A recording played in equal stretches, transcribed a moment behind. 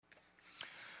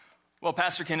Well,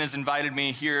 Pastor Ken has invited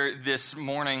me here this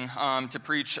morning to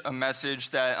preach a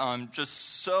message that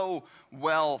just so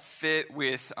well fit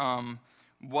with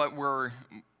what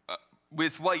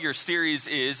your series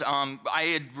is. I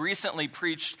had recently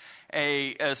preached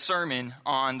a sermon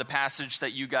on the passage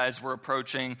that you guys were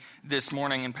approaching this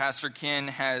morning, and Pastor Ken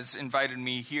has invited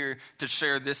me here to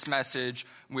share this message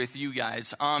with you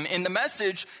guys. And the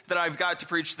message that I've got to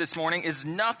preach this morning is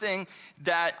nothing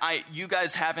that you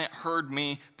guys haven't heard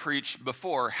me preach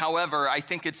before. However, I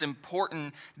think it's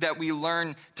important that we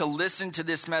learn to listen to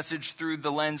this message through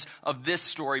the lens of this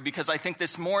story, because I think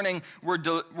this morning we're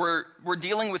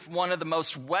dealing with one of the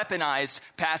most weaponized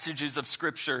passages of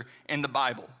Scripture in the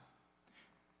Bible.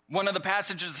 One of the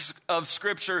passages of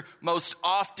Scripture most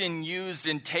often used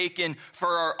and taken for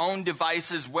our own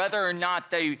devices, whether or not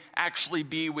they actually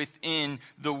be within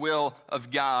the will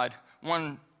of God.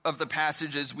 One of the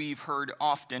passages we've heard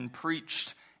often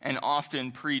preached in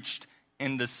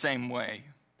the same way,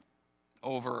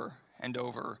 over and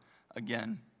over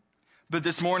again. But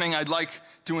this morning, I'd like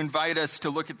to invite us to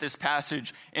look at this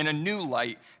passage in a new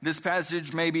light. This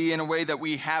passage maybe in a way that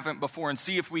we haven't before, and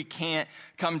see if we can't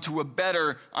come to a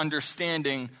better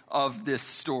understanding of this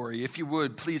story. If you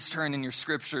would, please turn in your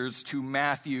scriptures to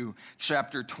Matthew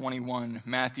chapter 21.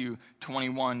 Matthew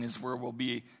 21 is where we'll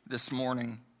be this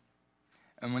morning.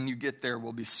 And when you get there,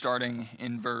 we'll be starting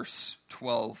in verse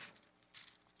 12.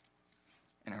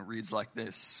 And it reads like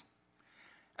this.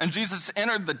 And Jesus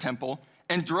entered the temple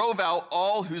and drove out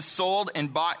all who sold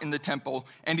and bought in the temple,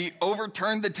 and he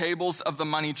overturned the tables of the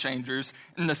money changers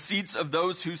and the seats of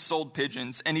those who sold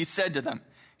pigeons. And he said to them,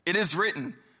 "It is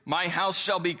written, my house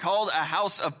shall be called a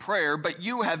house of prayer, but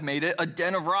you have made it a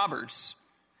den of robbers."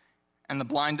 And the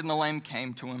blind and the lame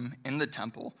came to him in the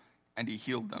temple, and he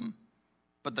healed them.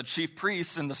 But the chief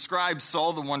priests and the scribes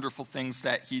saw the wonderful things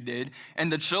that he did,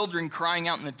 and the children crying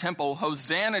out in the temple,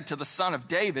 "Hosanna to the Son of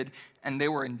David," and they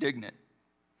were indignant.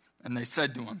 And they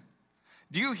said to him,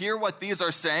 "Do you hear what these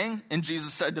are saying?" And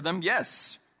Jesus said to them,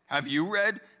 "Yes. Have you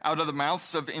read, out of the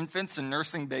mouths of infants and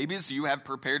nursing babies you have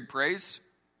prepared praise?"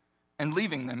 And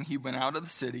leaving them, he went out of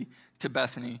the city to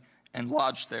Bethany and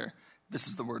lodged there. This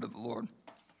is the word of the Lord.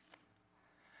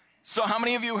 So how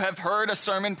many of you have heard a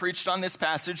sermon preached on this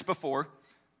passage before?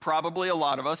 Probably a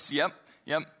lot of us. Yep.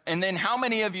 And then how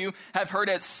many of you have heard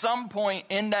at some point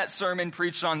in that sermon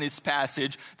preached on this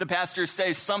passage, the pastor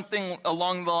say something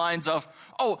along the lines of,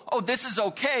 oh, this is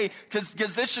okay,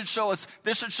 because this should show us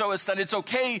that it's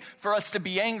okay for us to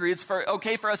be angry. It's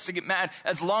okay for us to get mad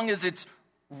as long as it's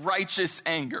righteous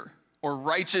anger or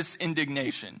righteous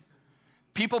indignation.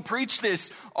 People preach this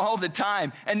all the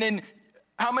time. And then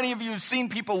how many of you have seen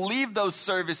people leave those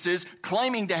services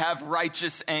claiming to have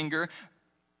righteous anger,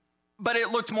 but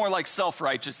it looked more like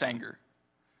self-righteous anger?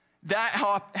 That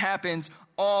happens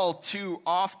all too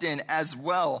often as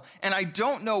well. And I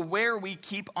don't know where we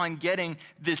keep on getting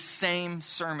this same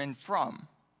sermon from.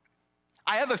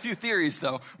 I have a few theories,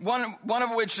 though. One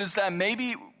of which is that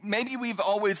maybe we've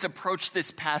always approached this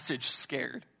passage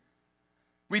scared.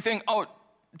 We think,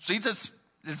 Jesus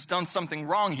has done something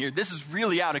wrong here. This is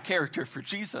really out of character for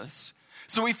Jesus.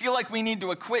 So we feel like we need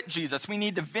to acquit Jesus. We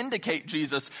need to vindicate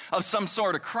Jesus of some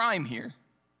sort of crime here.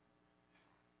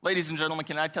 Ladies and gentlemen,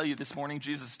 can I tell you this morning,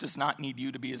 Jesus does not need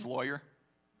you to be his lawyer.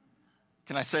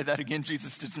 Can I say that again?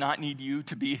 Jesus does not need you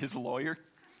to be his lawyer.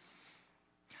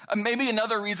 Maybe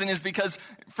another reason is because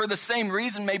for the same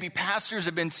reason, maybe pastors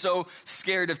have been so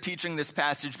scared of teaching this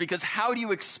passage, because how do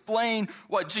you explain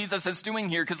what Jesus is doing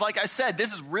here? Because like I said,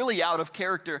 this is really out of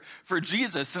character for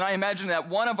Jesus. And I imagine that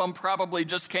one of them probably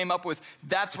just came up with,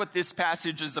 that's what this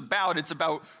passage is about. It's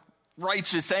about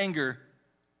righteous anger.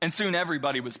 And soon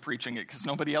everybody was preaching it because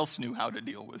nobody else knew how to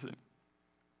deal with it.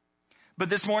 But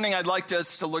this morning, I'd like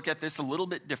us to look at this a little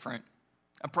bit different.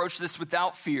 Approach this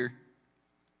without fear.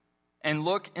 And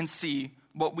look and see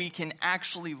what we can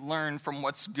actually learn from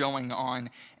what's going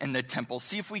on in the temple.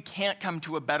 See if we can't come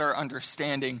to a better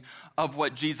understanding of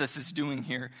what Jesus is doing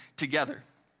here together.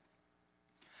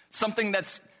 Something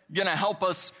that's going to help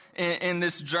us in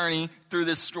this journey through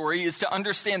this story is to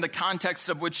understand the context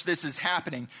of which this is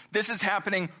happening. This is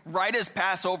happening right as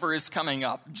Passover is coming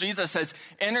up. Jesus has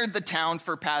entered the town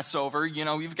for Passover. You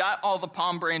know, you've got all the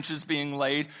palm branches being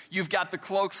laid. You've got the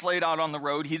cloaks laid out on the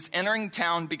road. He's entering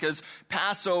town because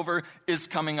Passover is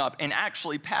coming up. And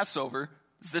actually, Passover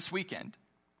is this weekend.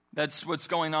 That's what's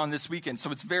going on this weekend.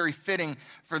 So it's very fitting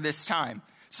for this time.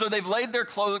 So they've laid their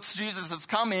cloaks, Jesus has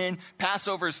come in,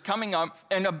 Passover is coming up,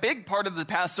 and a big part of the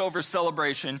Passover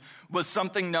celebration was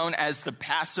something known as the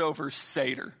Passover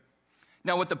Seder.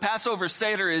 Now, what the Passover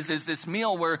Seder is this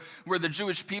meal where the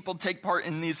Jewish people take part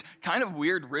in these kind of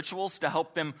weird rituals to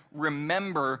help them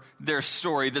remember their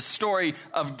story, the story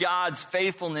of God's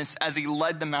faithfulness as he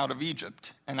led them out of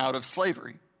Egypt and out of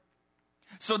slavery.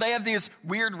 So they have these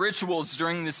weird rituals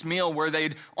during this meal where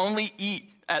they'd only eat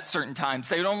at certain times.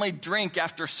 They would only drink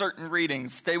after certain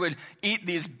readings. They would eat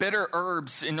these bitter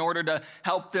herbs in order to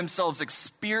help themselves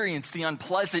experience the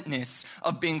unpleasantness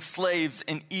of being slaves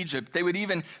in Egypt. They would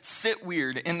even sit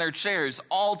weird in their chairs,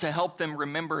 all to help them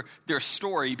remember their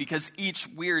story, because each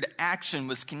weird action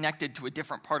was connected to a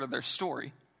different part of their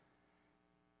story.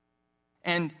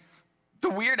 And the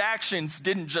weird actions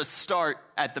didn't just start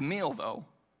at the meal, though,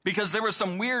 because there were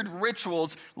some weird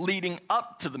rituals leading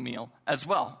up to the meal as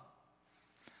well.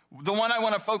 The one I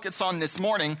want to focus on this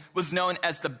morning was known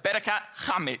as the Berikat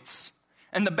Chametz.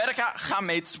 And the Berikat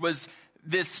Chametz was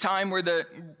this time where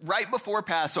right before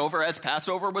Passover, as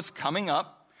Passover was coming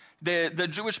up, the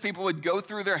Jewish people would go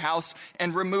through their house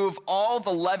and remove all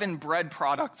the leavened bread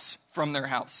products from their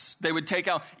house. They would take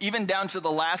out, even down to the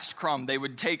last crumb, they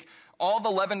would take all the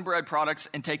leavened bread products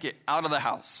and take it out of the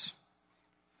house.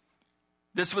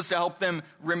 This was to help them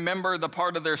remember the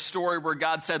part of their story where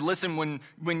God said, listen,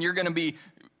 when you're going to be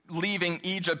leaving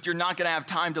Egypt, you're not going to have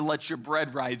time to let your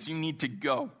bread rise. You need to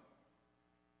go.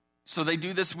 So they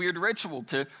do this weird ritual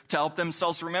to help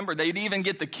themselves remember. They'd even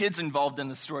get the kids involved in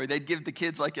the story. They'd give the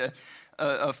kids like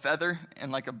a feather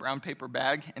and like a brown paper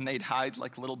bag, and they'd hide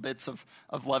like little bits of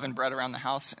leavened bread around the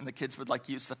house, and the kids would like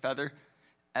use the feather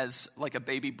as like a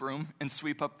baby broom and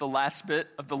sweep up the last bit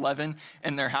of the leaven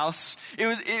in their house.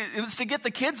 It was to get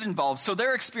the kids involved, so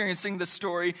they're experiencing the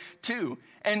story too.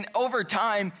 And over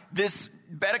time, this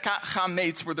Berikat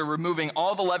Chametz, where they're removing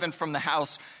all the leaven from the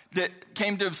house, that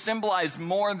came to symbolize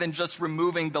more than just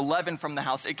removing the leaven from the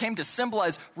house. It came to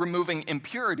symbolize removing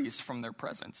impurities from their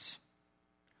presence.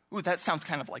 Ooh, that sounds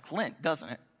kind of like Lent, doesn't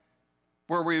it?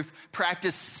 Where we've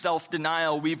practiced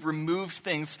self-denial, we've removed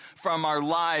things from our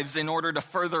lives in order to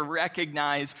further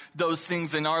recognize those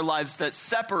things in our lives that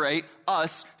separate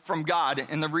us from God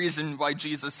and the reason why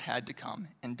Jesus had to come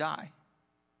and die.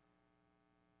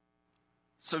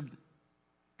 So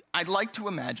I'd like to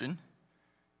imagine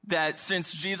that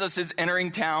since Jesus is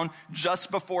entering town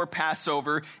just before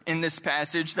Passover in this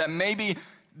passage, that maybe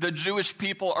the Jewish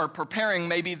people are preparing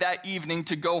maybe that evening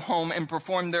to go home and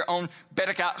perform their own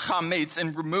Berikat Chametz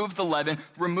and remove the leaven,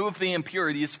 remove the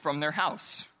impurities from their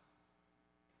house.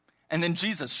 And then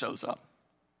Jesus shows up.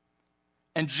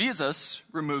 And Jesus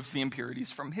removes the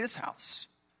impurities from his house.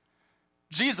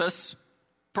 Jesus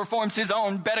performs his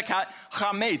own Berikat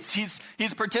Chametz.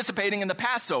 He's participating in the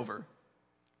Passover,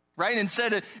 right?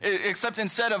 Except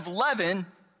instead of leaven,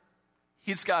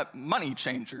 he's got money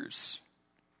changers.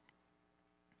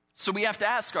 So we have to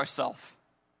ask ourselves,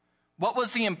 what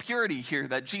was the impurity here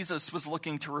that Jesus was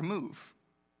looking to remove?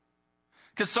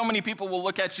 Because so many people will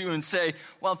look at you and say,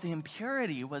 well, the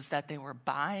impurity was that they were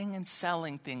buying and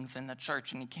selling things in the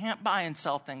church, and you can't buy and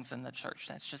sell things in the church.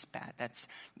 That's just bad.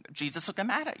 Jesus will get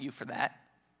mad at you for that.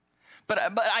 But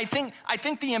I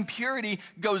think the impurity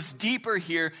goes deeper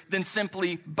here than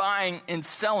simply buying and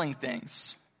selling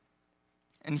things.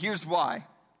 And here's why.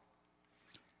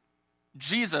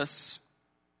 Jesus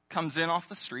comes in off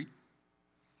the street,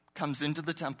 comes into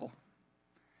the temple,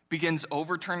 begins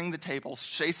overturning the tables,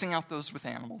 chasing out those with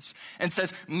animals, and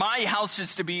says, my house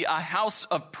is to be a house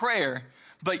of prayer,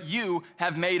 but you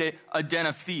have made it a den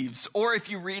of thieves. Or if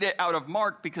you read it out of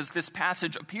Mark, because this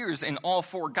passage appears in all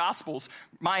four Gospels,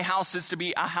 my house is to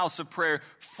be a house of prayer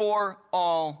for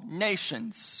all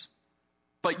nations,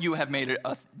 but you have made it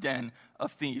a den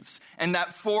of thieves. And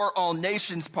that for all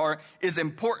nations part is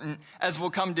important, as we'll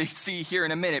come to see here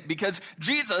in a minute, because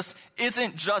Jesus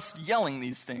isn't just yelling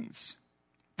these things.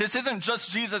 This isn't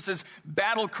just Jesus'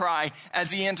 battle cry as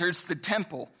he enters the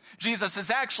temple. Jesus is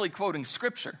actually quoting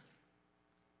Scripture.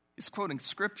 He's quoting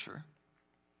Scripture.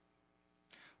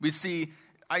 We see,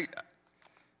 I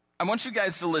want you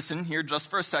guys to listen here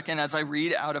just for a second as I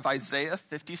read out of Isaiah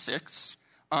 56.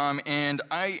 And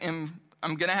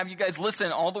I'm going to have you guys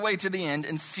listen all the way to the end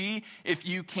and see if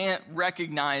you can't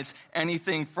recognize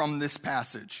anything from this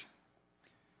passage.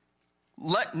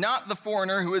 Let not the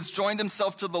foreigner who has joined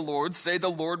himself to the Lord say, the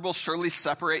Lord will surely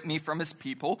separate me from his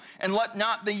people. And let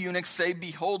not the eunuch say,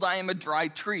 behold, I am a dry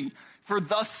tree. For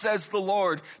thus says the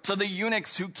Lord to the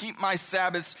eunuchs who keep my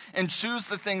Sabbaths and choose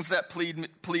the things that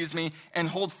please me and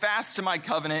hold fast to my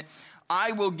covenant,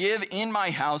 I will give in my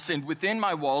house and within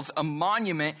my walls a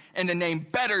monument and a name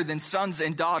better than sons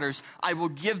and daughters. I will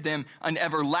give them an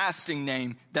everlasting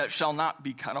name that shall not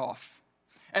be cut off.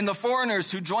 And the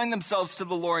foreigners who join themselves to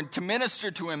the Lord to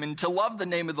minister to him and to love the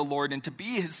name of the Lord and to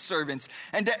be his servants,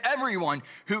 and to everyone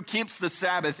who keeps the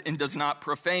Sabbath and does not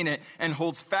profane it and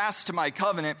holds fast to my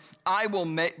covenant, I will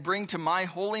bring to my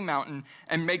holy mountain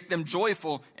and make them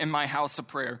joyful in my house of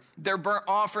prayer. Their burnt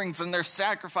offerings and their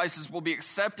sacrifices will be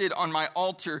accepted on my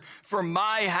altar, for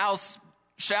my house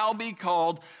shall be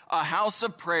called a house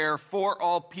of prayer for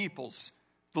all peoples.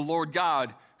 The Lord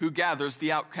God, who gathers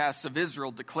the outcasts of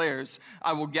Israel, declares,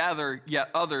 I will gather yet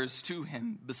others to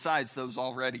him besides those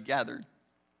already gathered.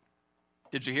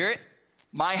 Did you hear it?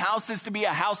 My house is to be a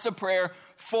house of prayer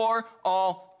for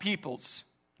all peoples.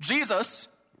 Jesus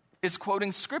is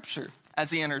quoting scripture as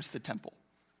he enters the temple.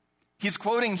 He's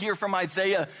quoting here from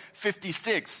Isaiah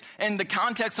 56. In the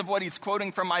context of what he's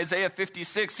quoting from Isaiah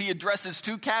 56, he addresses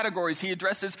two categories. He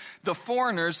addresses the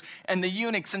foreigners and the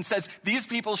eunuchs and says, these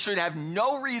people should have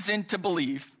no reason to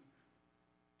believe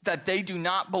that they do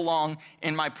not belong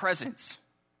in my presence.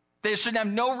 They should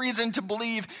have no reason to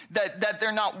believe that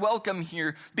they're not welcome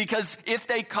here, because if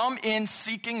they come in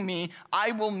seeking me,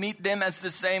 I will meet them as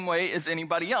the same way as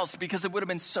anybody else, because it would have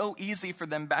been so easy for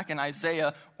them back in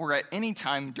Isaiah or at any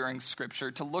time during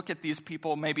Scripture to look at these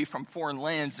people maybe from foreign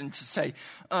lands and to say,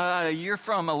 you're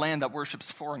from a land that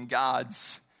worships foreign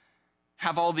gods,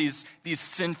 have all these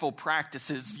sinful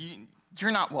practices.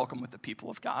 You're not welcome with the people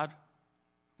of God.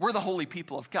 We're the holy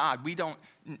people of God. We don't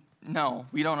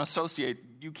associate.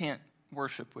 You can't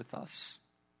worship with us.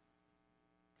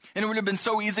 And it would have been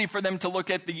so easy for them to look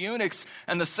at the eunuchs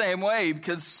in the same way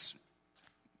because,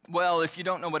 well, if you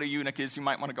don't know what a eunuch is, you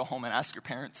might want to go home and ask your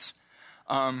parents.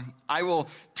 I will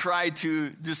try to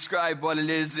describe what it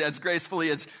is as gracefully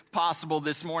as possible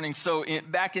this morning. So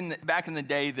back in the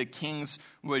day, the kings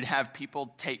would have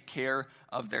people take care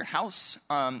of their house,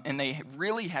 and they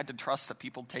really had to trust the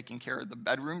people taking care of the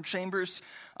bedroom chambers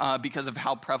because of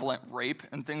how prevalent rape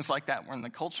and things like that were in the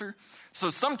culture.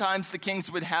 So sometimes the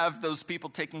kings would have those people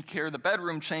taking care of the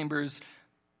bedroom chambers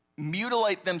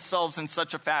mutilate themselves in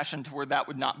such a fashion to where that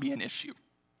would not be an issue.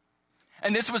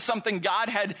 And this was something God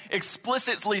had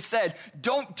explicitly said,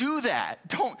 don't do that.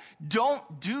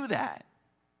 Don't do that.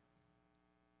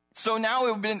 So now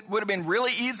it would have been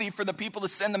really easy for the people to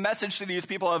send the message to these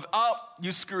people of, oh,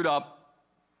 you screwed up.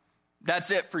 That's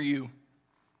it for you.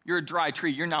 You're a dry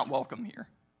tree. You're not welcome here.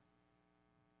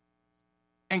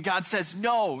 And God says,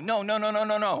 no.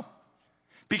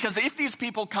 Because if these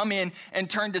people come in and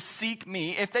turn to seek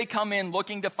me, if they come in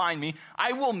looking to find me,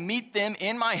 I will meet them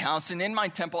in my house and in my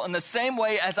temple in the same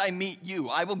way as I meet you.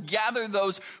 I will gather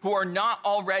those who are not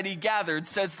already gathered,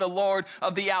 says the Lord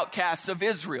of the outcasts of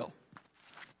Israel.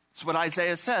 That's what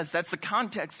Isaiah says. That's the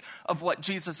context of what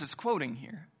Jesus is quoting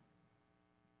here.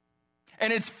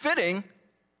 And it's fitting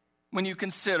when you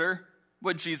consider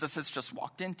what Jesus has just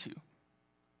walked into.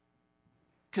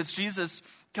 Because Jesus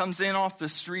comes in off the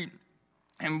street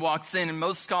and walks in, and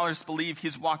most scholars believe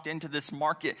he's walked into this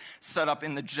market set up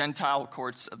in the Gentile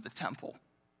courts of the temple.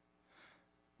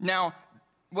 Now,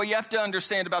 what you have to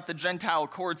understand about the Gentile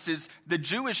courts is the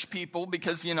Jewish people,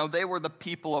 because, they were the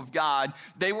people of God,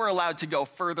 they were allowed to go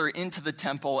further into the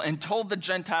temple and told the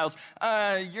Gentiles,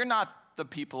 you're not the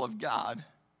people of God,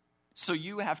 so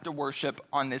you have to worship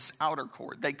on this outer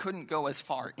court. They couldn't go as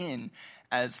far in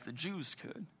as the Jews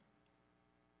could.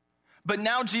 But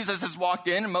now Jesus has walked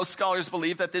in, and most scholars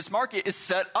believe that this market is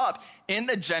set up in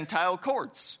the Gentile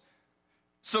courts.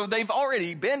 So they've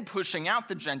already been pushing out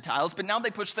the Gentiles, but now they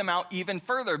push them out even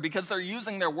further because they're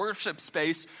using their worship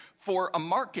space for a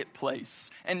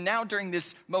marketplace. And now during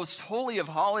this most holy of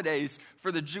holidays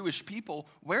for the Jewish people,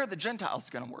 where are the Gentiles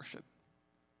going to worship?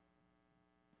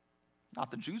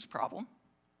 Not the Jews' problem.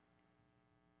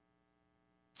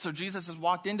 So Jesus has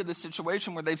walked into this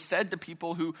situation where they've said to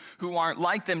people who aren't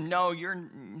like them, no, you're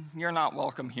not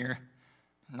welcome here.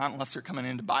 Not unless you're coming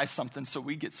in to buy something so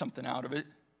we get something out of it.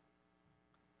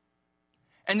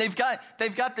 And they've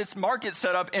got this market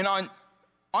set up, and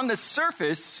on the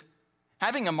surface,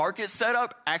 having a market set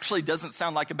up actually doesn't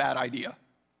sound like a bad idea.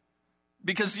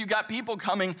 Because you've got people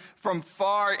coming from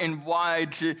far and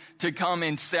wide to come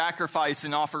and sacrifice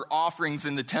and offer offerings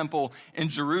in the temple in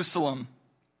Jerusalem.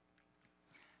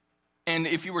 And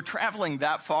if you were traveling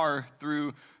that far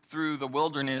through the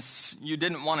wilderness, you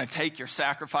didn't want to take your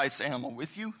sacrifice animal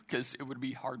with you because it would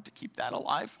be hard to keep that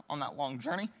alive on that long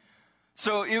journey.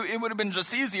 So it would have been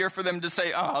just easier for them to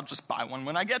say, I'll just buy one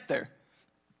when I get there.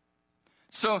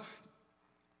 So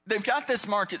they've got this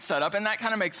market set up, and that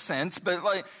kind of makes sense. But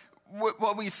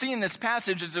what we see in this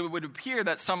passage is it would appear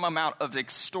that some amount of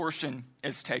extortion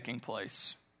is taking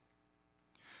place.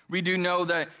 We do know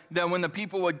that when the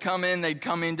people would come in, they'd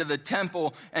come into the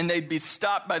temple and they'd be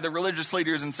stopped by the religious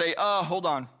leaders and say, hold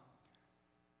on.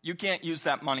 You can't use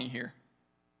that money here.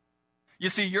 You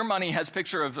see, your money has a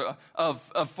picture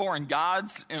of foreign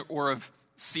gods or of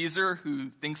Caesar who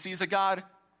thinks he's a god.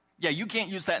 Yeah, you can't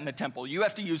use that in the temple. You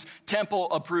have to use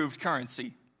temple-approved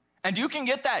currency. And you can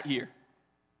get that here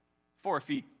for a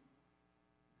fee.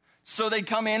 So they'd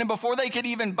come in, and before they could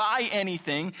even buy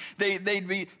anything, they'd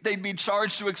be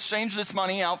charged to exchange this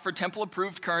money out for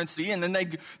temple-approved currency, and then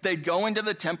they'd go into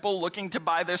the temple looking to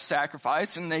buy their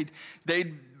sacrifice, and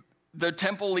the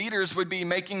temple leaders would be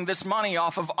making this money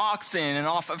off of oxen and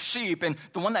off of sheep. And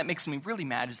the one that makes me really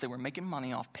mad is they were making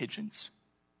money off pigeons.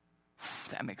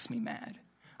 That makes me mad.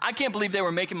 I can't believe they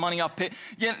were making money off pigeons.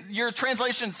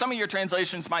 Some of your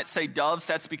translations might say doves.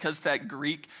 That's because that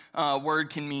Greek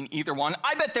word can mean either one.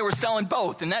 I bet they were selling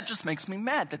both, and that just makes me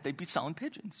mad that they'd be selling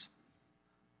pigeons.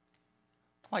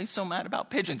 Why are you so mad about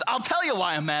pigeons? I'll tell you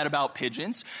why I'm mad about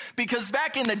pigeons. Because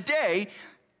back in the day,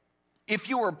 if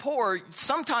you were poor,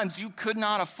 sometimes you could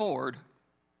not afford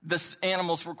the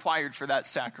animals required for that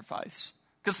sacrifice.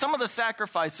 Because some of the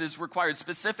sacrifices required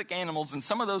specific animals, and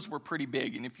some of those were pretty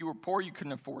big. And if you were poor, you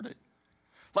couldn't afford it.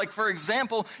 Like, for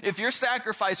example, if your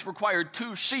sacrifice required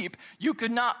 2 sheep, you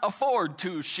could not afford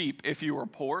 2 sheep if you were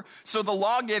poor. So the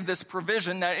law gave this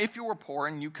provision that if you were poor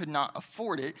and you could not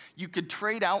afford it, you could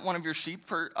trade out one of your sheep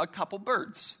for a couple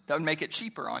birds. That would make it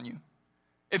cheaper on you.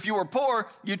 If you were poor,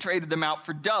 you traded them out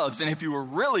for doves. And if you were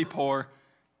really poor,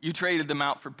 you traded them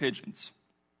out for pigeons.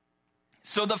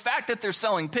 So the fact that they're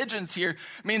selling pigeons here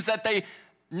means that they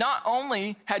not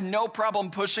only had no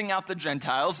problem pushing out the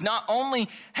Gentiles, not only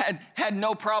had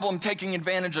no problem taking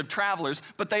advantage of travelers,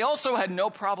 but they also had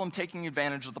no problem taking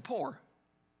advantage of the poor.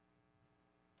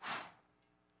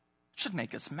 Should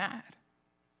make us mad.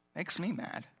 Makes me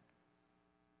mad.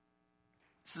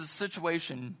 This is a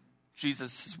situation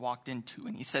Jesus has walked into,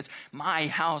 and he says, my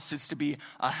house is to be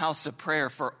a house of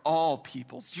prayer for all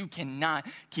peoples. You cannot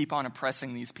keep on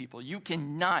oppressing these people. You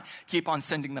cannot keep on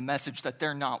sending the message that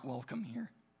they're not welcome here.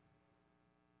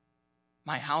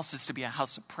 My house is to be a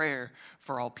house of prayer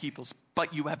for all peoples,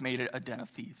 but you have made it a den of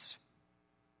thieves.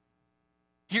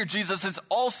 Here, Jesus is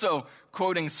also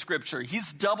quoting scripture.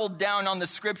 He's doubled down on the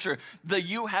scripture. The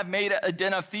you have made a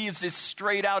den of thieves is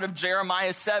straight out of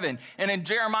Jeremiah 7. And in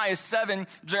Jeremiah 7,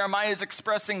 Jeremiah is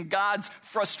expressing God's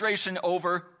frustration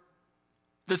over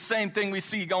the same thing we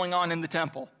see going on in the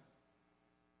temple.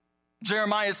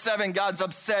 Jeremiah 7, God's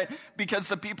upset because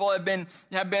the people have been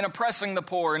oppressing the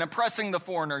poor and oppressing the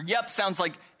foreigner. Yep, sounds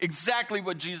like exactly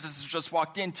what Jesus has just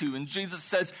walked into. And Jesus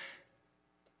says,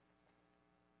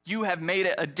 you have made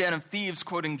it a den of thieves,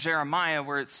 quoting Jeremiah,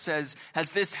 where it says, has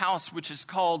this house which is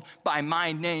called by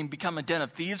my name become a den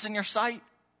of thieves in your sight?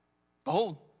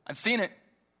 Behold, I've seen it,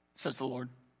 says the Lord.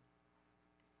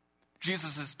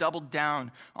 Jesus has doubled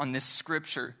down on this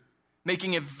scripture,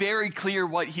 making it very clear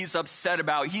what he's upset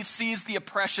about. He sees the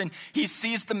oppression. He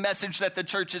sees the message that the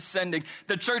church is sending.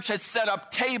 The church has set up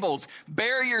tables,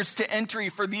 barriers to entry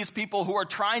for these people who are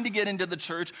trying to get into the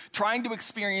church, trying to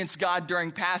experience God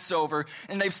during Passover.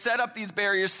 And they've set up these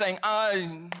barriers saying,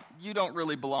 you don't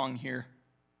really belong here.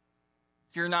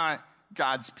 You're not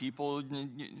God's people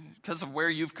because of where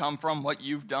you've come from, what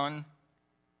you've done.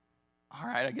 All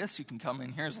right, I guess you can come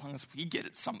in here as long as we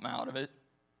get something out of it.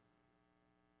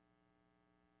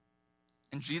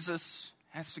 And Jesus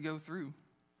has to go through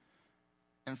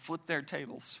and flip their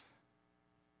tables.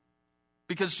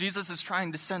 Because Jesus is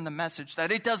trying to send the message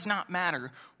that it does not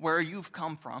matter where you've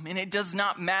come from, and it does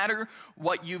not matter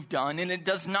what you've done, and it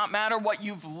does not matter what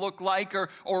you've looked like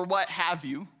or what have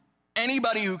you.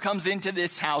 Anybody who comes into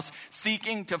this house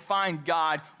seeking to find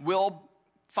God will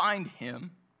find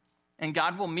him, and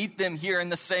God will meet them here in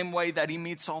the same way that he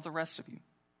meets all the rest of you.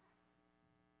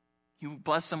 He will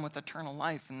bless them with eternal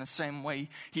life in the same way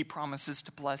he promises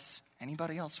to bless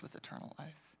anybody else with eternal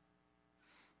life.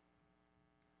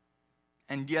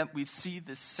 And yet we see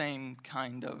this same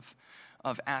kind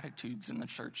of attitudes in the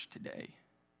church today.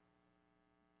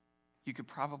 You could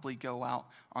probably go out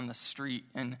on the street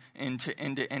and into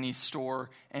any store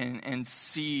and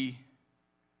see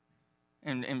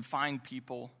and find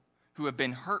people who have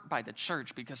been hurt by the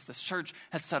church because the church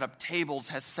has set up tables,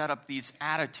 has set up these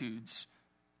attitudes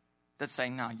that say,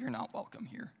 no, you're not welcome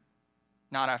here.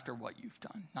 Not after what you've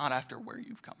done. Not after where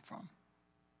you've come from.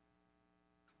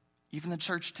 Even the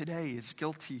church today is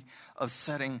guilty of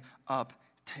setting up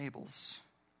tables.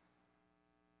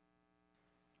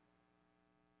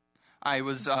 I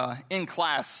was in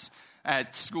class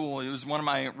at school. It was one of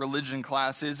my religion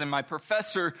classes, and my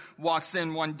professor walks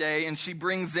in one day, and she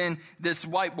brings in this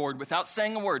whiteboard without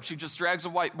saying a word. She just drags a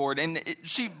whiteboard, and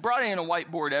she brought in a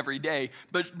whiteboard every day,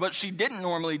 but what she didn't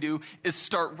normally do is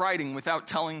start writing without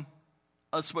telling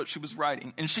us what she was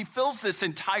writing. And she fills this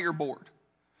entire board.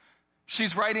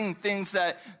 She's writing things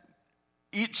that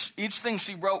each thing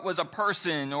she wrote was a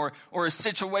person or a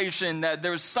situation, that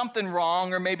there was something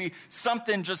wrong, or maybe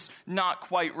something just not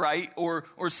quite right, or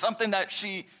something that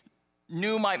she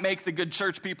knew might make the good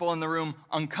church people in the room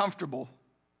uncomfortable.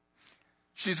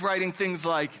 She's writing things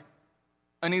like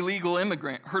an illegal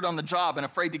immigrant hurt on the job and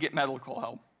afraid to get medical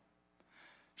help.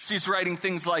 She's writing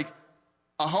things like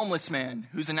a homeless man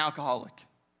who's an alcoholic.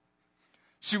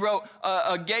 She wrote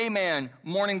a gay man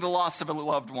mourning the loss of a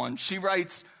loved one. She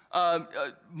writes a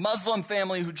Muslim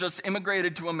family who just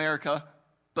immigrated to America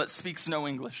but speaks no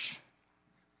English.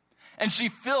 And she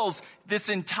fills this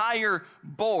entire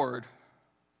board.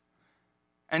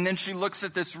 And then she looks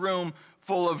at this room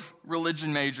full of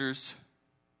religion majors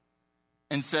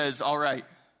and says, all right,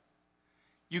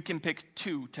 you can pick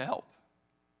 2 to help.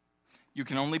 You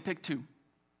can only pick 2.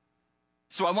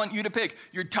 So I want you to pick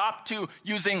your top 2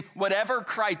 using whatever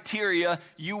criteria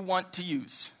you want to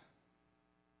use.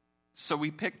 So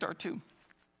we picked our 2.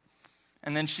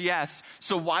 And then she asked,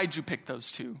 so why'd you pick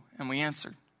those 2? And we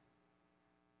answered.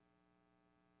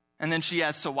 And then she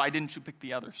asked, so why didn't you pick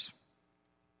the others?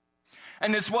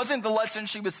 And this wasn't the lesson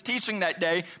she was teaching that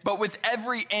day, but with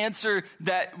every answer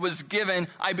that was given,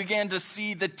 I began to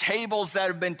see the tables that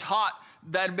have been taught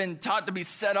to be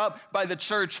set up by the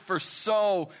church for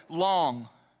so long.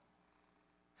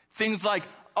 Things like,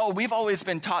 oh, we've always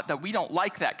been taught that we don't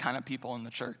like that kind of people in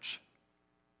the church.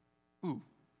 Ooh.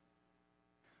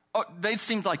 Oh, they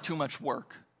seemed like too much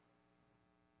work.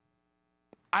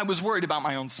 I was worried about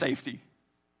my own safety.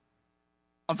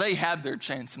 Oh, they had their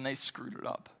chance and they screwed it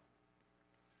up.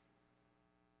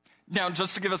 Now,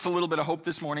 just to give us a little bit of hope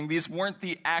this morning, these weren't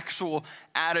the actual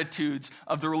attitudes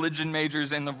of the religion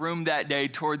majors in the room that day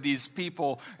toward these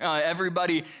people.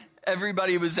 Everybody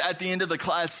was at the end of the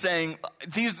class saying,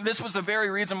 this was the very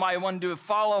reason why I wanted to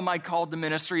follow my call to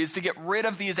ministry, is to get rid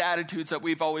of these attitudes that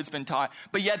we've always been taught.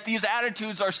 But yet these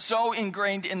attitudes are so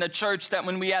ingrained in the church that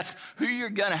when we ask who you're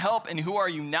going to help and who are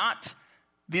you not,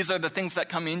 these are the things that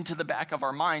come into the back of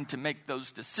our mind to make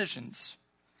those decisions.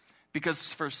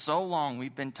 Because for so long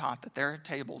we've been taught that there are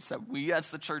tables that we as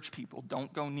the church people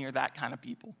don't go near that kind of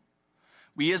people.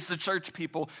 We as the church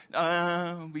people,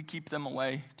 we keep them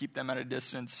away, keep them at a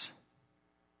distance.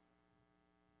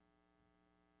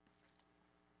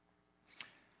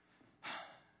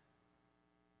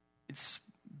 It's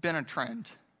been a trend.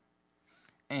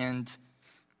 And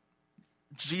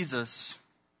Jesus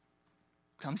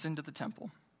comes into the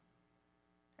temple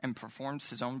and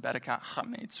performs his own Bedikat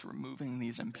Chametz, removing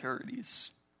these impurities,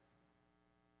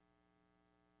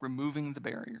 removing the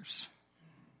barriers.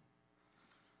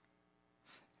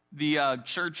 The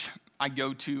church I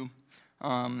go to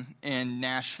in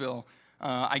Nashville,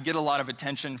 I get a lot of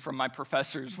attention from my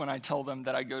professors when I tell them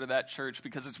that I go to that church,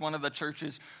 because it's one of the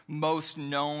churches most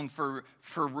known for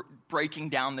breaking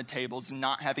down the tables and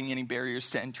not having any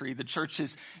barriers to entry. The church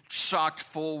is chock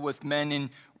full with men in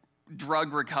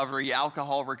drug recovery,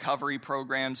 alcohol recovery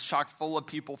programs, chock full of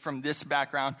people from this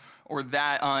background or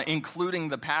that, including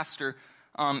the pastor.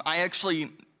 I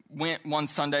actually went one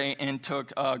Sunday and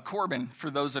took Corbin. For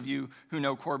those of you who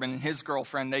know Corbin and his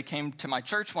girlfriend, they came to my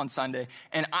church one Sunday,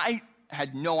 and I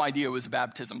had no idea it was a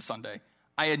baptism Sunday.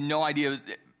 I had no idea.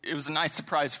 It was a nice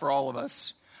surprise for all of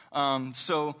us.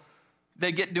 So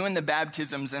they get doing the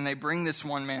baptisms, and they bring this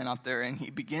one man up there, and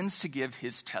he begins to give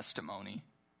his testimony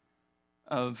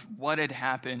of what had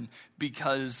happened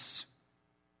because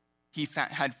he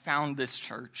had found this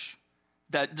church.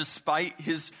 That despite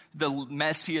the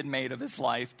mess he had made of his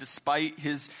life, despite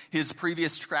his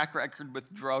previous track record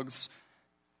with drugs,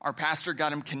 our pastor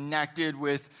got him connected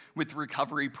with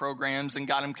recovery programs and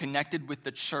got him connected with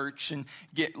the church and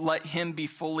let him be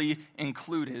fully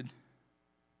included.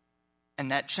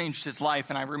 And that changed his life.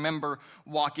 And I remember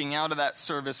walking out of that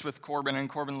service with Corbin, and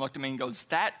Corbin looked at me and goes,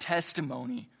 "That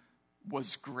testimony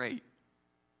was great."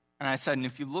 And I said, and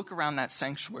if you look around that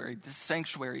sanctuary, this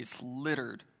sanctuary is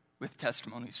littered with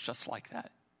testimonies just like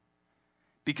that.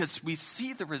 Because we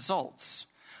see the results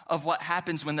of what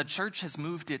happens when the church has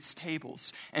moved its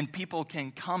tables and people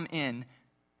can come in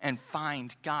and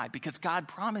find God. Because God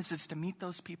promises to meet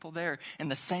those people there in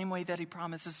the same way that he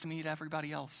promises to meet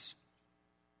everybody else.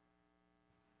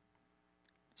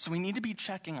 So we need to be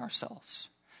checking ourselves.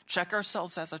 Check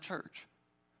ourselves as a church.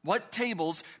 What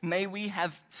tables may we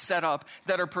have set up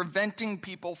that are preventing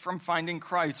people from finding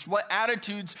Christ? What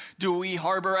attitudes do we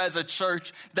harbor as a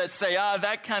church that say,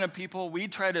 that kind of people, we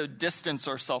try to distance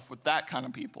ourselves with that kind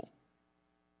of people?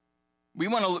 We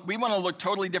want to look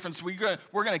totally different, so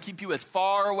we're going to keep you as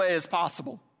far away as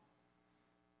possible.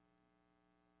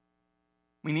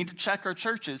 We need to check our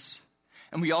churches,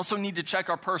 and we also need to check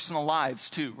our personal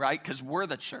lives too, right? Because we're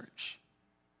the church.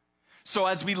 So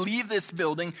as we leave this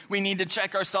building, we need to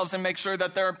check ourselves and make sure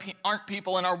that there aren't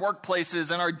people in our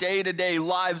workplaces and our day-to-day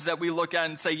lives that we look at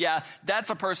and say, yeah,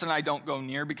 that's a person I don't go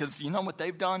near because you know what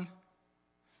they've done?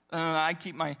 I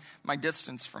keep my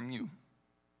distance from you.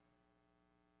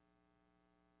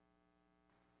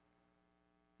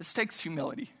 This takes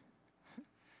humility.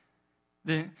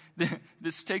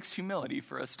 This takes humility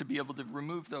for us to be able to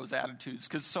remove those attitudes,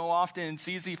 because so often it's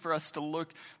easy for us to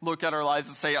look at our lives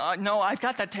and say, no, I've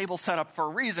got that table set up for a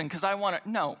reason because I want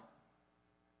to.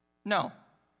 No.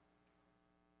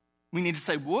 We need to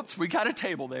say, whoops, we got a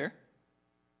table there.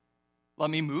 Let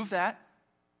me move that.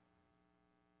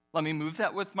 Let me move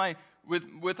that with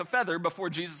a feather before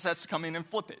Jesus has to come in and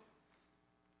flip it.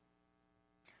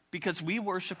 Because we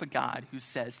worship a God who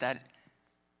says that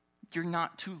you're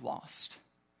not too lost.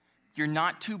 You're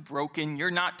not too broken. You're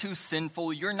not too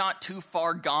sinful. You're not too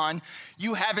far gone.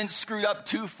 You haven't screwed up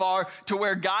too far to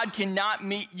where God cannot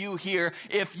meet you here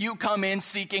if you come in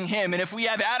seeking him. And if we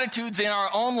have attitudes in our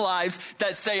own lives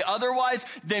that say otherwise,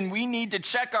 then we need to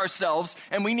check ourselves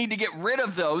and we need to get rid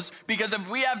of those, because if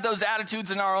we have those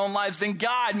attitudes in our own lives, then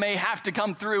God may have to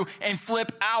come through and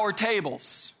flip our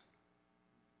tables.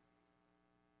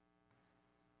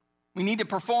 We need to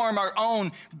perform our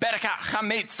own berakat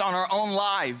chametz on our own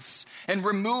lives and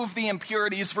remove the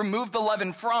impurities, remove the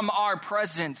leaven from our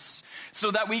presence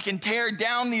so that we can tear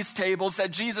down these tables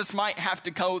that Jesus might have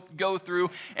to go through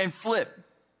and flip.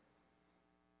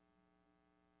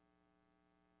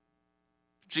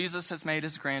 Jesus has made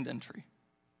his grand entry.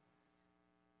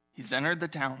 He's entered the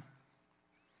town.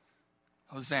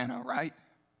 Hosanna, right?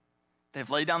 They've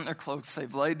laid down their cloaks.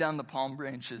 They've laid down the palm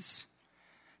branches.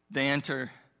 They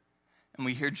enter. And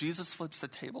we hear Jesus flips the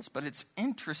tables. But it's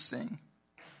interesting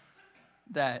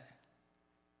that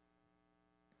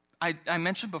I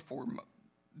mentioned before,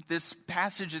 this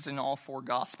passage is in all four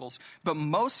Gospels. But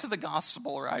most of the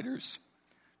Gospel writers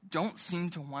don't seem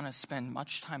to want to spend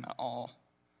much time at all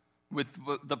with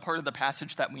the part of the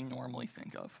passage that we normally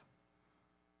think of.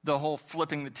 The whole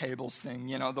flipping the tables thing,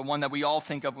 the one that we all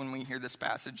think of when we hear this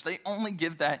passage. They only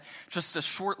give that just a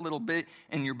short little bit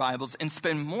in your Bibles and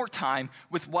spend more time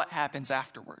with what happens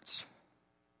afterwards.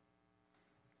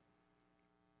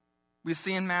 We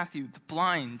see in Matthew, the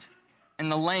blind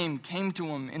and the lame came to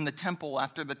him in the temple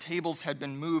after the tables had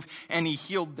been moved, and he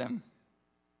healed them.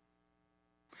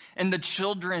 And the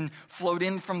children flowed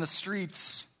in from the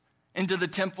streets into the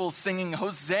temple singing,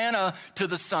 Hosanna to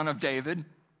the Son of David.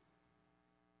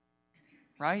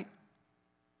 Right?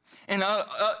 In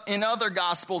other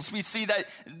Gospels, we see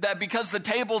that because the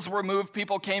tables were moved,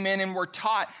 people came in and were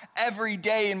taught every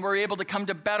day and were able to come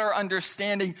to better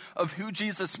understanding of who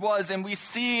Jesus was. And we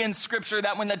see in Scripture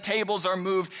that when the tables are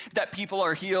moved, that people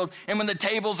are healed. And when the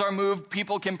tables are moved,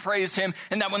 people can praise him.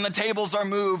 And that when the tables are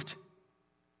moved,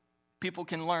 people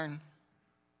can learn.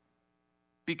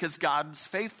 Because God was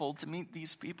faithful to meet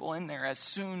these people in there as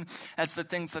soon as the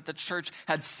things that the church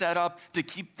had set up to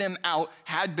keep them out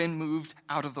had been moved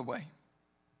out of the way.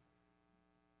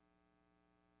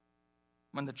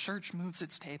 When the church moves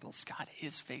its tables, God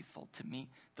is faithful to meet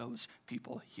those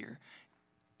people here.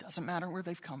 Doesn't matter where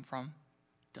they've come from.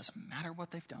 Doesn't matter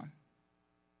what they've done.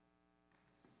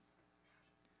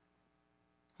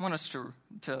 I want us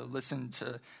to listen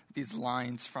to these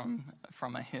lines from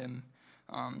a hymn.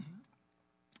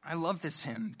 I love this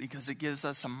hymn because it gives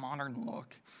us a modern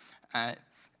look at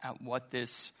what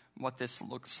this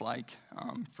looks like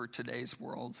for today's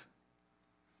world.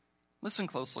 Listen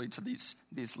closely to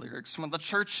these lyrics. When the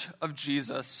church of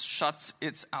Jesus shuts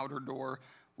its outer door,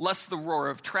 lest the roar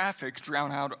of traffic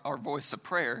drown out our voice of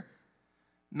prayer,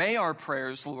 may our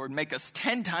prayers, Lord, make us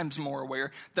 10 times more aware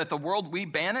that the world we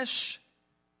banish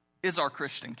is our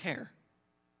Christian care.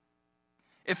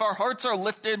 If our hearts are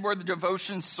lifted where the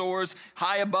devotion soars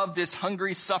high above this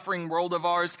hungry, suffering world of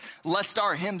ours, lest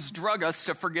our hymns drug us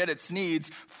to forget its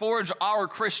needs, forge our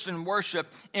Christian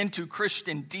worship into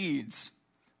Christian deeds.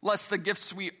 Lest the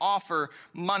gifts we offer,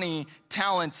 money,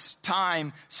 talents,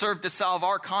 time, serve to salve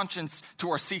our conscience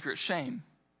to our secret shame.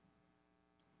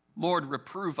 Lord,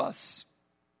 reprove us.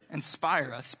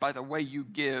 Inspire us by the way you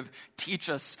give. Teach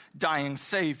us, dying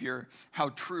Savior, how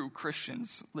true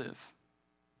Christians live.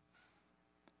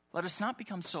 Let us not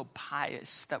become so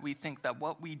pious that we think that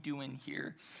what we do in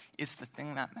here is the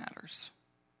thing that matters.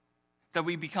 That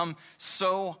we become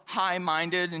so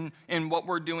high-minded in what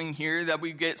we're doing here, that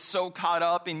we get so caught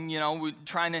up in,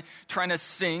 trying to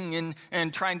sing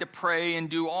and trying to pray and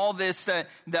do all this that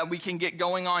we can get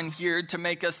going on here to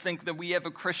make us think that we have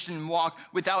a Christian walk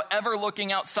without ever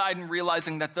looking outside and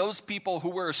realizing that those people who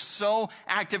we're so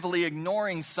actively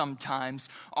ignoring sometimes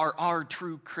are our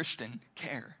true Christian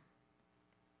care.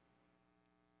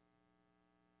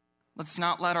 Let's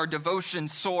not let our devotion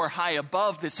soar high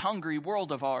above this hungry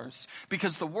world of ours,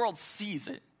 because the world sees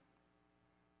it.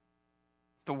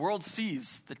 The world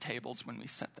sees the tables when we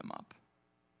set them up.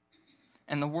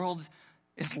 And the world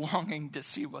is longing to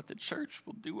see what the church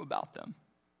will do about them.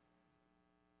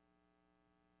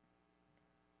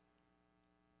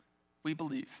 We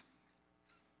believe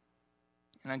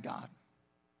in a God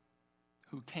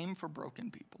who came for broken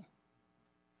people.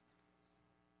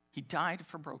 He died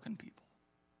for broken people.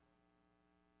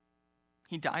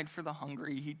 He died for the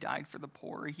hungry. He died for the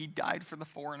poor. He died for the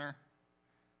foreigner.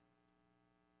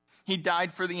 He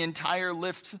died for the entire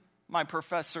lift my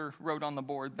professor wrote on the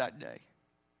board that day.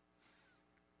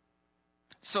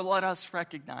 So let us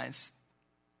recognize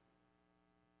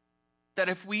that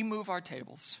if we move our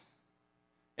tables,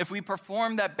 if we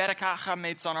perform that Berekah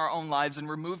Chametz on our own lives and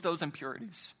remove those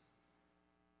impurities,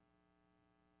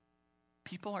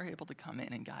 people are able to come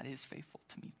in and God is faithful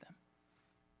to meet them.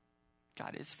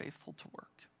 God is faithful to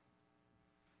work.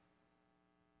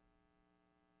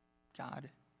 God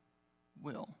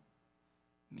will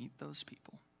meet those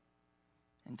people.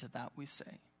 And to that we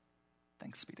say,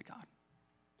 thanks be to God.